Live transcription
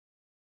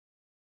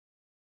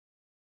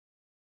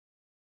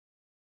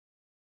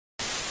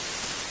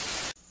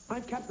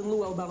I'm Captain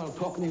Lou Albano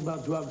talking to you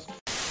about drugs.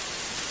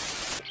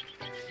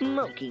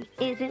 Smoking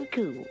isn't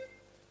cool.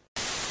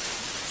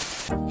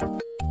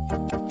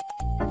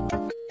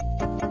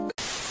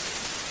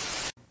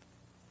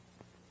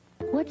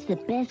 What's the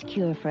best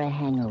cure for a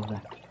hangover?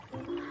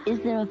 Is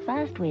there a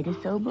fast way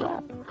to sober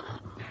up?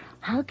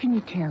 How can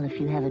you tell if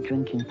you have a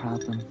drinking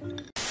problem?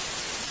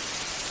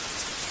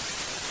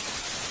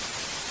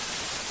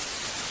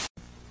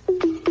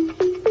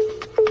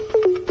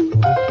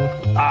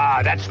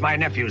 That's my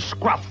nephew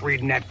Scruff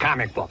reading that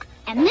comic book.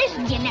 And this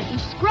is your nephew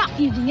Scruff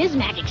using his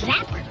magic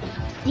zapper.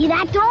 See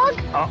that, dog?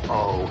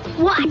 Uh-oh.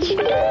 Watch.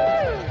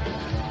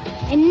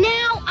 And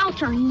now I'll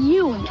turn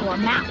you into a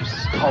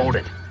mouse. Hold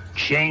it.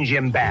 Change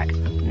him back.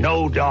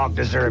 No dog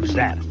deserves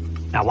that.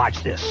 Now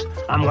watch this.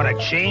 I'm gonna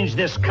change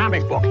this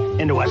comic book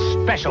into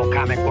a special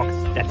comic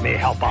book that may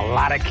help a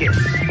lot of kids.